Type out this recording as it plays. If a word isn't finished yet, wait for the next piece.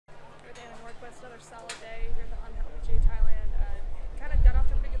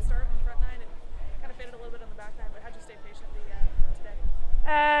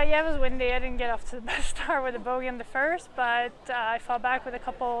Yeah, it was windy. I didn't get off to the best start with a bogey in the first, but I fought back with a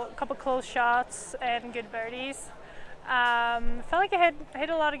couple close shots and good birdies. Felt like I hit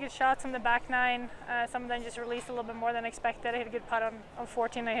a lot of good shots on the back nine. Some of them just released a little bit more than expected. I hit a good putt on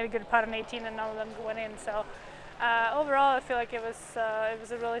 14. I hit a good putt on 18, and none of them went in. So overall, I feel like it was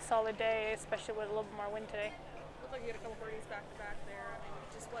a really solid day, especially with a little bit more wind today. Looked like you had a couple birdies back to back there. I mean,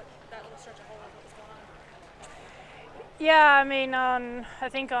 just what that little stretch of holes, what was going on? Yeah, I mean, I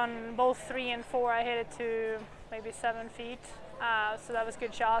think on both 3 and 4, I hit it to maybe 7 feet. So that was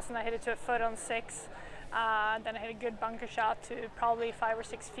good shots, and I hit it to a foot on 6. Then I hit a good bunker shot to probably 5 or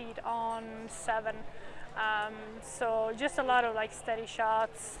 6 feet on 7. So just a lot of like steady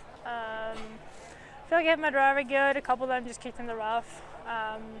shots. I feel like I hit my driver good. A couple of them just kicked in the rough.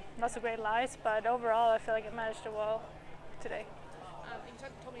 Lots of great lies, but overall I feel like I managed it well today. You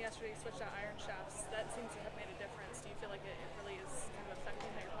told me yesterday you switched out iron shafts. That seems to have made a difference. Do you feel like it really is kind of affecting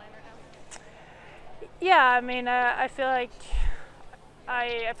how you're playing right now? Yeah, I mean, I feel like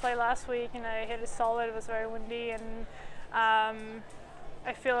I played last week and I hit it solid. It was very windy, and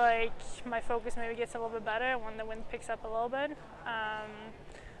I feel like my focus maybe gets a little bit better when the wind picks up a little bit.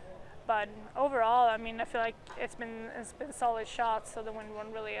 But overall, I mean, I feel like it's been solid shots, so the wind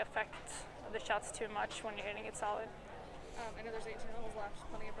won't really affect the shots too much when you're hitting it solid. I know there's 18 holes left,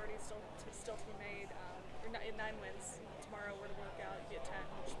 plenty of birdies still to be made. You're 9 wins tomorrow. Were to work out, you get 10,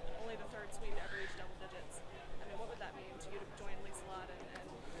 which only the third Swede to ever reach double digits. I mean, what would that mean to you to join Lisa Lott and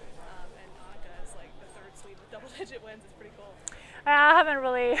Annika as like the third Swede with double-digit wins? It's pretty cool. I haven't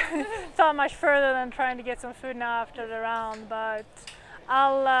really thought much further than trying to get some food now after the round, but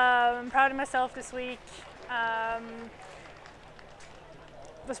I'm proud of myself this week.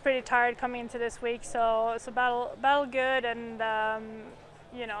 Was pretty tired coming into this week, so battle good, and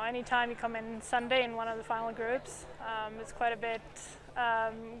you know, anytime you come in Sunday in one of the final groups, it's quite a bit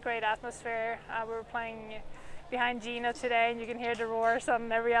great atmosphere. We were playing behind Gina today, and you can hear the roars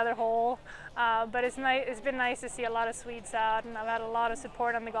on every other hole. But it's been nice to see a lot of Swedes out, and I've had a lot of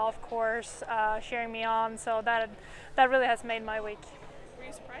support on the golf course, cheering me on. So that really has made my week. Were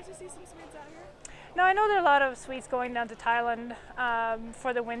you surprised to see some Swedes out here? No, I know there are a lot of Swedes going down to Thailand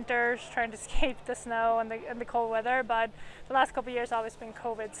for the winters, trying to escape the snow and the cold weather. But the last couple of years, always been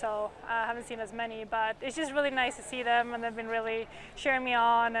COVID, so I haven't seen as many. But it's just really nice to see them, and they've been really cheering me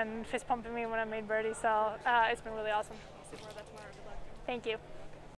on and fist pumping me when I made birdie. So it's been really awesome. See more of that tomorrow. Good luck. Thank you.